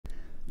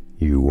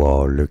You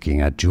are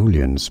looking at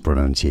Julian's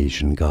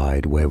pronunciation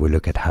guide, where we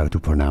look at how to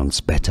pronounce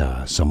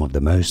better some of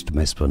the most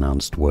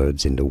mispronounced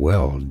words in the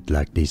world,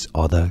 like this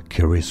other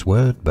curious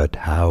word. But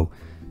how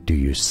do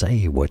you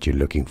say what you're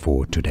looking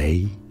for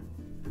today?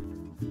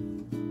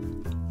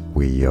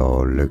 We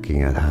are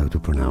looking at how to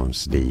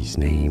pronounce this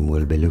name.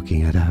 We'll be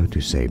looking at how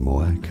to say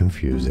more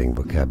confusing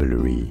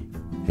vocabulary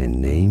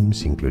and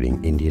names,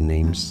 including Indian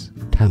names,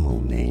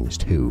 Tamil names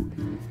too.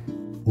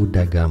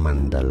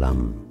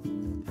 Udhagamandalam.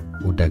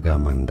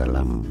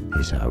 Udhagamandalam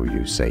is how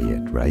you say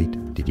it, right?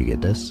 Did you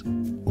get this?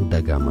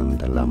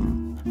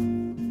 Udhagamandalam.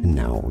 And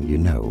now you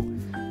know.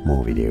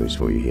 More videos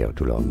for you here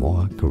to learn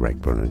more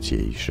correct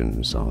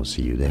pronunciations. I'll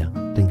see you there.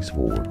 Thanks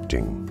for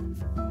watching.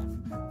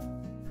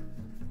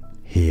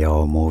 Here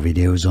are more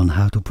videos on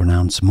how to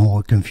pronounce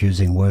more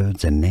confusing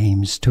words and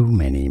names too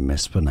many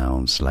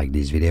mispronounced. Like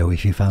this video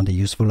if you found it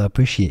useful. I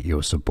appreciate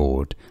your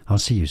support. I'll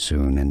see you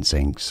soon and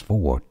thanks for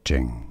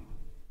watching.